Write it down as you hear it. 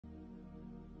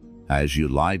As you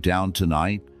lie down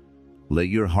tonight, let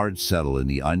your heart settle in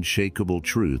the unshakable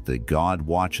truth that God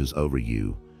watches over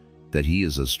you, that He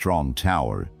is a strong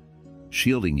tower,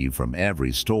 shielding you from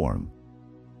every storm.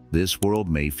 This world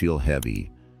may feel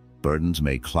heavy, burdens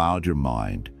may cloud your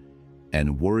mind,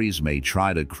 and worries may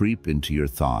try to creep into your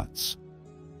thoughts.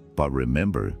 But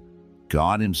remember,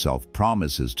 God Himself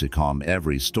promises to calm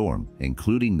every storm,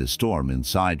 including the storm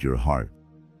inside your heart.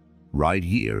 Right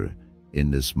here,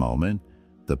 in this moment,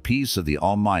 the peace of the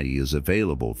Almighty is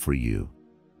available for you.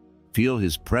 Feel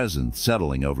His presence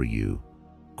settling over you,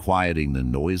 quieting the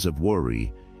noise of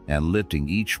worry and lifting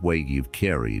each weight you've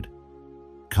carried.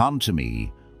 Come to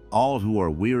me, all who are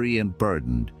weary and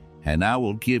burdened, and I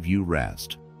will give you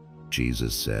rest,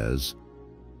 Jesus says.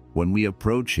 When we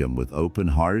approach Him with open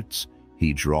hearts,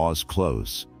 He draws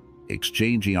close,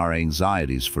 exchanging our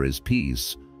anxieties for His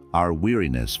peace, our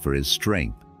weariness for His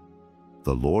strength.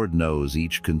 The Lord knows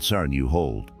each concern you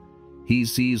hold. He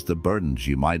sees the burdens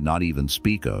you might not even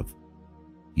speak of.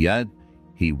 Yet,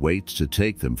 He waits to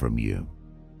take them from you.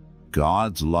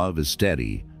 God's love is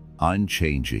steady,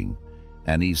 unchanging,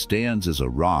 and He stands as a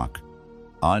rock,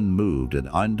 unmoved and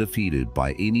undefeated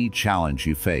by any challenge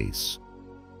you face.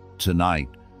 Tonight,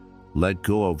 let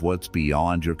go of what's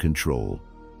beyond your control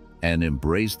and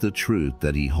embrace the truth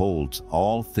that He holds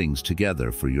all things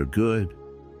together for your good.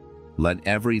 Let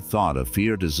every thought of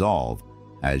fear dissolve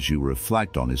as you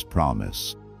reflect on His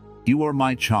promise. You are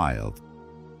my child.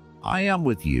 I am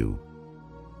with you.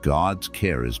 God's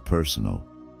care is personal.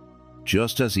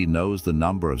 Just as He knows the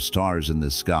number of stars in the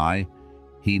sky,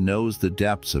 He knows the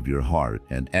depths of your heart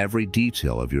and every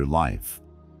detail of your life.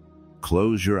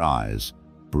 Close your eyes,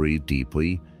 breathe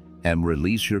deeply, and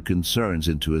release your concerns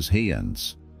into His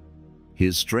hands.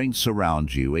 His strength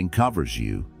surrounds you and covers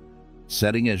you,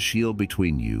 setting a shield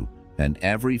between you and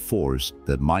every force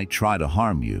that might try to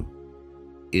harm you.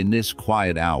 In this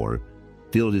quiet hour,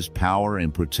 feel His power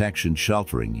and protection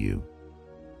sheltering you.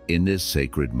 In this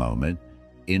sacred moment,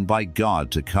 invite God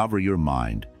to cover your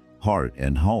mind, heart,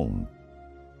 and home.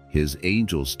 His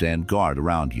angels stand guard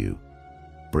around you,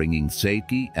 bringing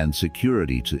safety and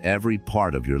security to every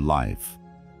part of your life.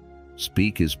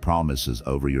 Speak His promises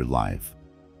over your life.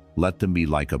 Let them be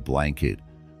like a blanket,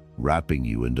 wrapping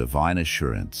you in divine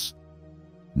assurance.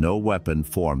 No weapon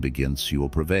formed against you will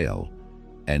prevail,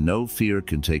 and no fear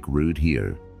can take root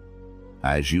here.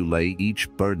 As you lay each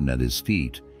burden at His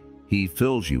feet, He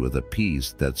fills you with a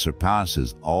peace that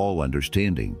surpasses all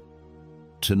understanding.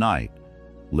 Tonight,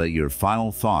 let your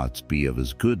final thoughts be of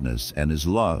His goodness and His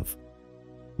love.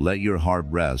 Let your heart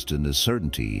rest in the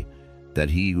certainty that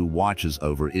He who watches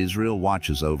over Israel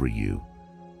watches over you,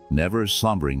 never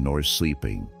slumbering nor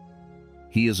sleeping.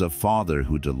 He is a Father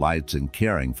who delights in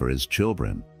caring for His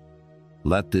children.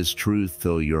 Let this truth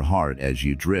fill your heart as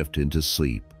you drift into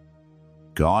sleep.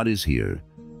 God is here,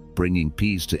 bringing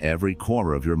peace to every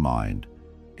corner of your mind,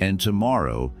 and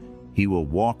tomorrow He will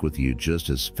walk with you just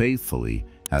as faithfully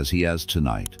as He has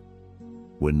tonight.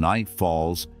 When night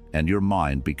falls and your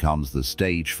mind becomes the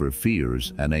stage for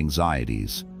fears and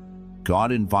anxieties,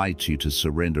 God invites you to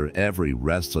surrender every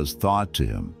restless thought to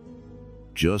Him.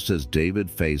 Just as David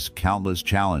faced countless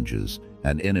challenges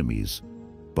and enemies,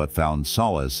 but found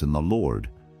solace in the Lord,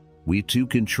 we too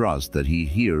can trust that He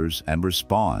hears and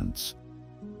responds.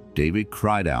 David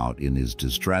cried out in his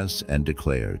distress and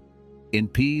declared, "In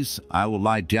peace I will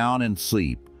lie down and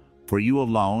sleep, for You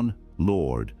alone,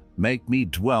 Lord, make me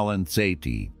dwell in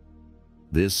safety."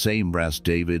 This same rest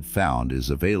David found is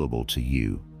available to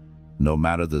you, no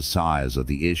matter the size of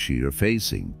the issue you're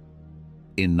facing.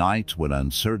 In nights when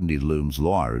uncertainty looms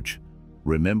large,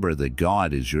 remember that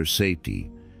God is your safety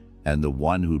and the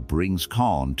one who brings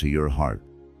calm to your heart.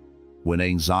 When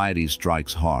anxiety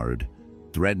strikes hard,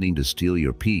 threatening to steal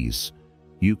your peace,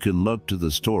 you can look to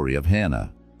the story of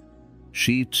Hannah.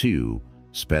 She too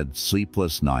spent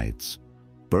sleepless nights,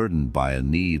 burdened by a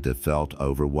need that felt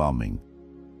overwhelming.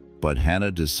 But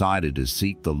Hannah decided to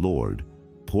seek the Lord,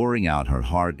 pouring out her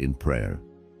heart in prayer.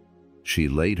 She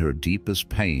laid her deepest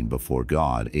pain before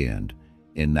God and,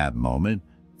 in that moment,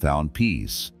 found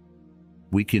peace.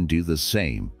 We can do the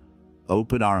same.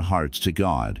 Open our hearts to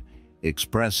God,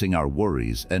 expressing our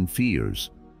worries and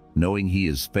fears, knowing He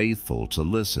is faithful to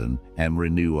listen and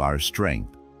renew our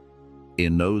strength.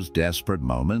 In those desperate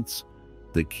moments,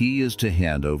 the key is to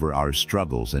hand over our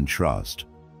struggles and trust,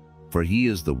 for He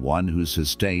is the one who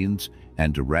sustains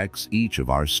and directs each of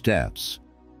our steps.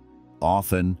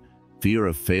 Often, fear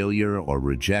of failure or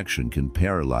rejection can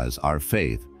paralyze our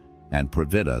faith and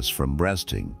prevent us from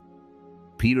resting.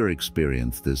 Peter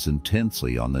experienced this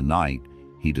intensely on the night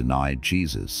he denied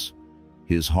Jesus.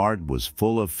 His heart was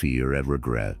full of fear and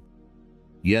regret.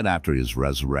 Yet after his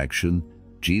resurrection,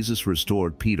 Jesus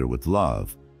restored Peter with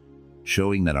love,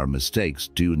 showing that our mistakes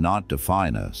do not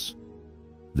define us.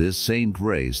 This same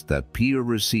grace that Peter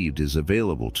received is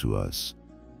available to us.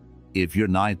 If your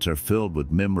nights are filled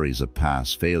with memories of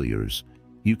past failures,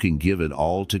 you can give it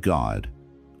all to God,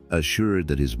 assured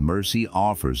that His mercy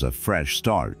offers a fresh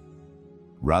start.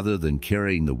 Rather than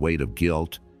carrying the weight of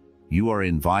guilt, you are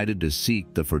invited to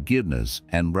seek the forgiveness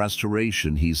and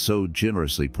restoration He so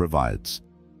generously provides.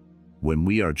 When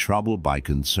we are troubled by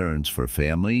concerns for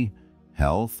family,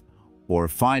 health, or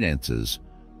finances,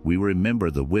 we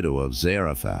remember the widow of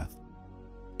Zarephath.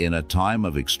 In a time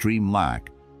of extreme lack,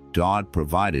 God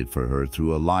provided for her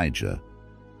through Elijah,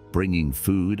 bringing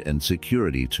food and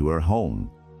security to her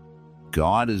home.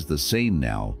 God is the same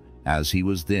now as He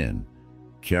was then,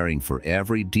 caring for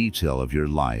every detail of your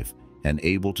life and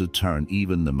able to turn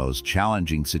even the most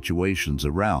challenging situations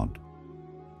around.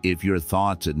 If your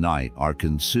thoughts at night are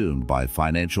consumed by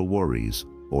financial worries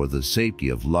or the safety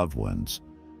of loved ones,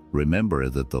 remember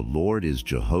that the Lord is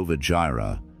Jehovah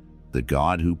Jireh, the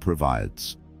God who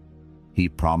provides. He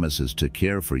promises to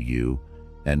care for you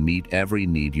and meet every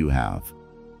need you have.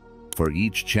 For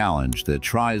each challenge that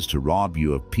tries to rob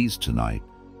you of peace tonight,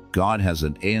 God has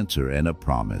an answer and a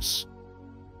promise.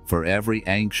 For every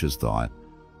anxious thought,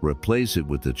 replace it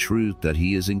with the truth that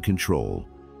He is in control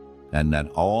and that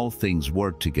all things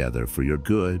work together for your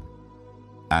good.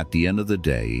 At the end of the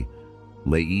day,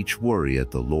 lay each worry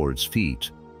at the Lord's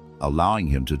feet, allowing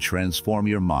Him to transform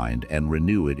your mind and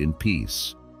renew it in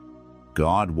peace.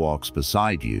 God walks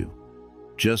beside you,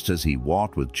 just as He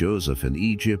walked with Joseph in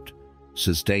Egypt,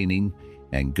 sustaining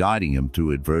and guiding him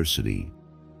through adversity.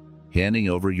 Handing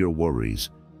over your worries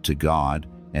to God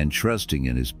and trusting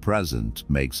in His presence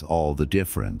makes all the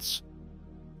difference.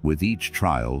 With each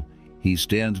trial, He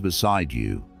stands beside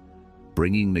you,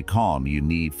 bringing the calm you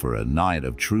need for a night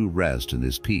of true rest and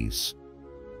His peace.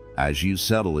 As you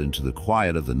settle into the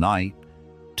quiet of the night,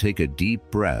 take a deep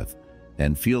breath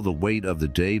and feel the weight of the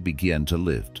day begin to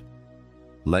lift.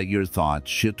 Let your thoughts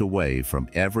shift away from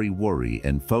every worry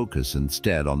and focus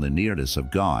instead on the nearness of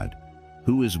God,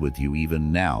 who is with you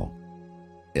even now.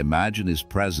 Imagine His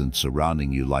presence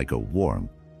surrounding you like a warm,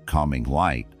 calming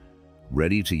light,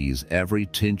 ready to ease every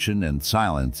tension and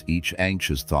silence each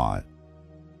anxious thought.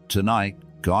 Tonight,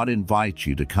 God invites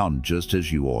you to come just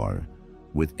as you are,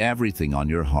 with everything on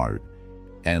your heart,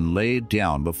 and lay it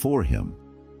down before Him.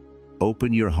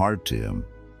 Open your heart to Him,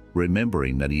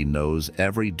 remembering that He knows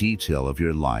every detail of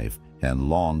your life and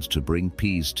longs to bring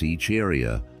peace to each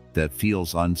area that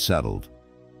feels unsettled.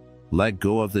 Let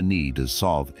go of the need to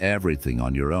solve everything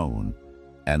on your own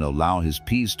and allow His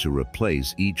peace to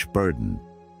replace each burden.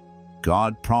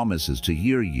 God promises to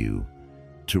hear you,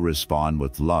 to respond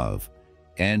with love,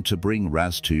 and to bring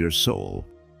rest to your soul.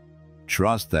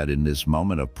 Trust that in this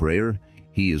moment of prayer,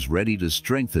 He is ready to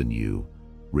strengthen you,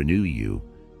 renew you,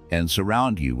 and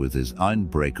surround you with His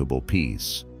unbreakable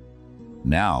peace.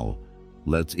 Now,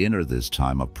 let's enter this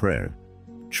time of prayer,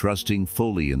 trusting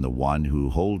fully in the One who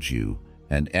holds you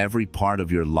and every part of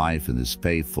your life in His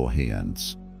faithful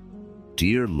hands.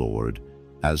 Dear Lord,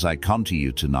 as I come to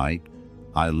you tonight,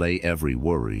 I lay every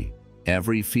worry,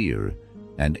 every fear,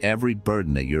 and every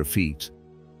burden at your feet.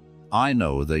 I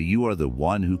know that you are the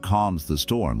one who calms the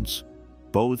storms,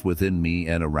 both within me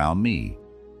and around me.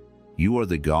 You are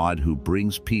the God who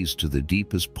brings peace to the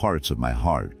deepest parts of my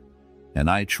heart, and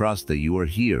I trust that you are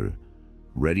here,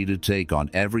 ready to take on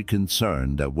every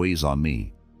concern that weighs on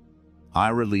me. I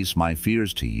release my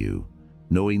fears to you,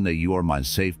 knowing that you are my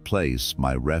safe place,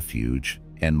 my refuge,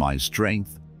 and my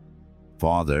strength.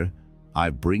 Father, I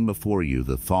bring before you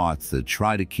the thoughts that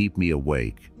try to keep me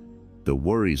awake, the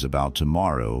worries about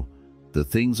tomorrow, the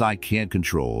things I can't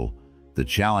control, the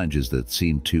challenges that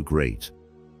seem too great.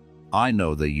 I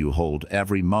know that you hold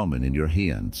every moment in your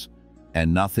hands,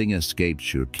 and nothing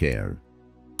escapes your care.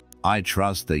 I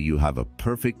trust that you have a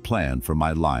perfect plan for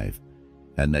my life,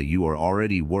 and that you are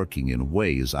already working in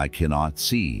ways I cannot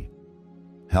see.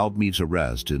 Help me to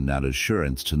rest in that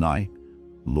assurance tonight,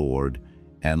 Lord,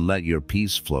 and let your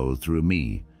peace flow through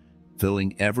me,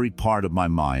 filling every part of my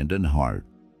mind and heart.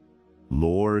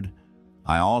 Lord,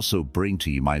 I also bring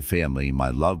to you my family, my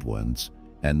loved ones,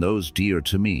 and those dear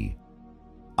to me.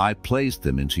 I place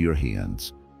them into your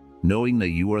hands, knowing that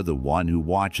you are the one who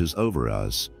watches over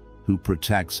us, who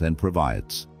protects and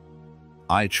provides.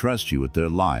 I trust you with their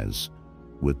lives,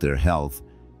 with their health,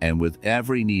 and with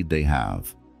every need they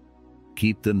have.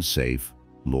 Keep them safe,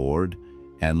 Lord,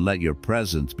 and let your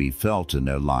presence be felt in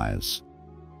their lives.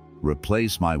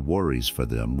 Replace my worries for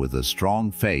them with a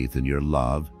strong faith in your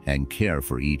love and care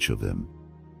for each of them.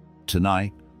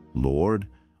 Tonight, Lord,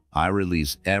 I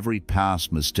release every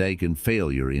past mistake and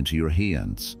failure into your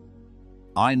hands.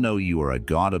 I know you are a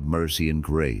God of mercy and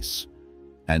grace,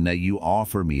 and that you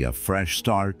offer me a fresh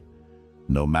start,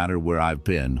 no matter where I've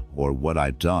been or what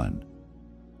I've done.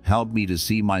 Help me to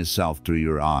see myself through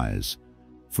your eyes,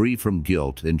 free from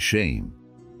guilt and shame.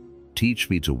 Teach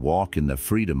me to walk in the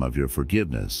freedom of your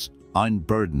forgiveness,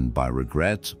 unburdened by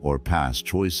regrets or past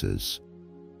choices.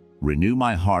 Renew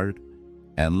my heart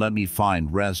and let me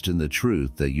find rest in the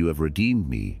truth that you have redeemed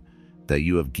me, that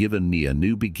you have given me a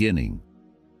new beginning.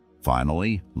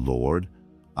 Finally, Lord,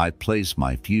 I place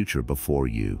my future before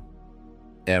you.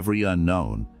 Every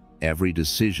unknown, every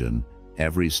decision,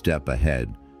 every step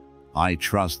ahead, I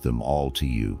trust them all to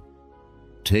you.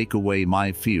 Take away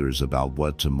my fears about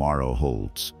what tomorrow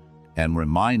holds, and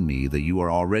remind me that you are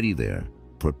already there,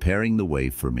 preparing the way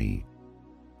for me.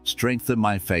 Strengthen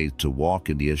my faith to walk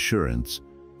in the assurance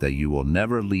that you will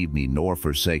never leave me nor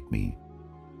forsake me.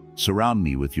 Surround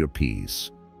me with your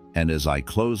peace, and as I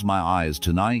close my eyes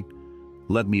tonight,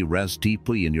 let me rest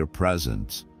deeply in your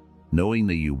presence, knowing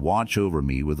that you watch over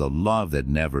me with a love that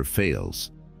never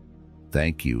fails.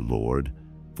 Thank you, Lord,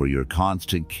 for your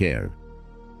constant care.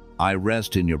 I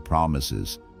rest in your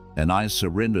promises, and I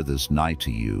surrender this night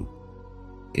to you.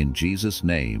 In Jesus'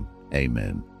 name,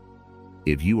 amen.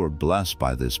 If you are blessed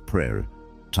by this prayer,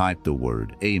 type the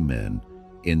word Amen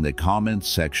in the comments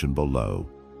section below.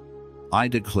 I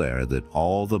declare that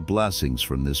all the blessings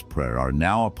from this prayer are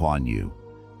now upon you.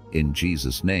 In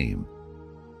Jesus' name,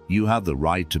 you have the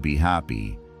right to be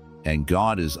happy, and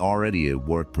God is already at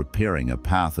work preparing a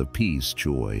path of peace,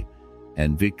 joy,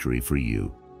 and victory for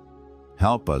you.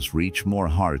 Help us reach more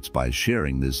hearts by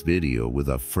sharing this video with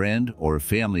a friend or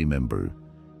family member.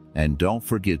 And don't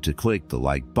forget to click the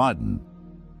like button.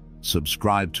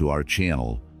 Subscribe to our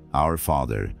channel, Our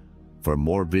Father, for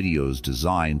more videos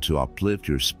designed to uplift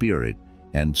your spirit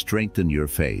and strengthen your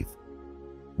faith.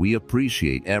 We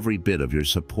appreciate every bit of your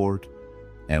support,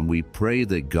 and we pray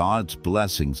that God's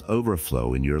blessings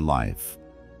overflow in your life.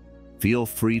 Feel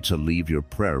free to leave your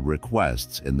prayer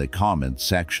requests in the comments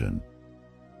section.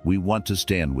 We want to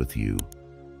stand with you,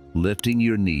 lifting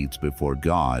your needs before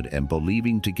God and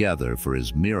believing together for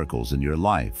His miracles in your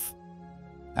life.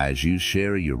 As you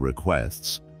share your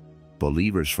requests,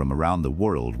 believers from around the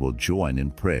world will join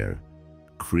in prayer,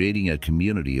 creating a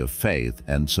community of faith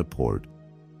and support.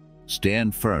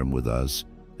 Stand firm with us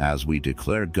as we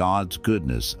declare God's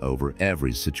goodness over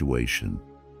every situation.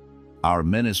 Our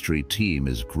ministry team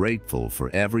is grateful for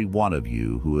every one of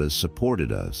you who has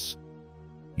supported us.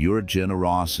 Your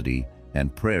generosity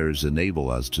and prayers enable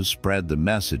us to spread the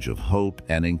message of hope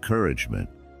and encouragement,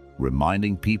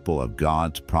 reminding people of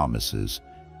God's promises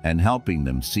and helping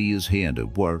them see His hand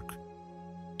at work.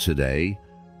 Today,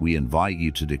 we invite you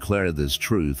to declare this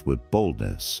truth with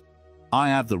boldness. I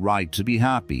have the right to be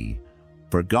happy,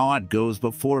 for God goes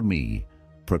before me,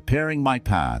 preparing my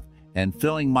path and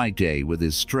filling my day with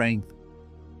His strength.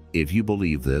 If you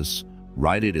believe this,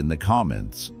 write it in the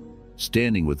comments,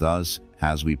 standing with us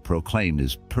as we proclaim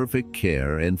His perfect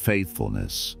care and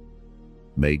faithfulness.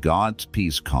 May God's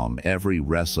peace calm every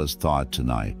restless thought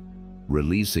tonight,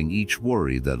 releasing each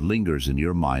worry that lingers in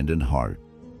your mind and heart.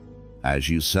 As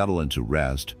you settle into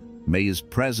rest, may His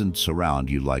presence surround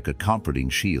you like a comforting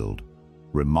shield,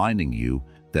 reminding you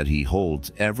that He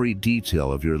holds every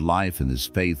detail of your life in His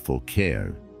faithful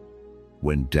care.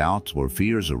 When doubts or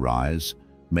fears arise,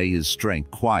 may His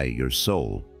strength quiet your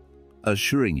soul,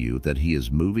 assuring you that He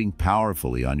is moving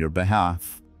powerfully on your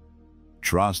behalf.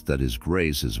 Trust that His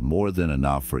grace is more than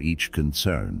enough for each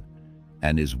concern,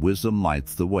 and His wisdom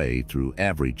lights the way through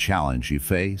every challenge you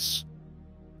face.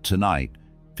 Tonight,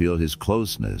 feel His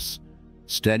closeness,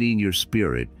 steadying your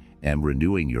spirit and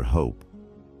renewing your hope.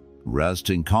 Rest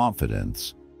in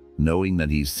confidence, knowing that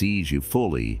He sees you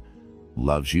fully,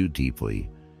 loves you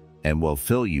deeply, and will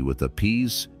fill you with the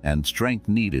peace and strength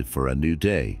needed for a new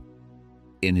day.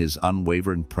 In His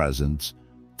unwavering presence,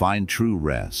 find true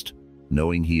rest,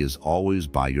 knowing He is always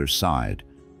by your side,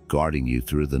 guarding you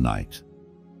through the night.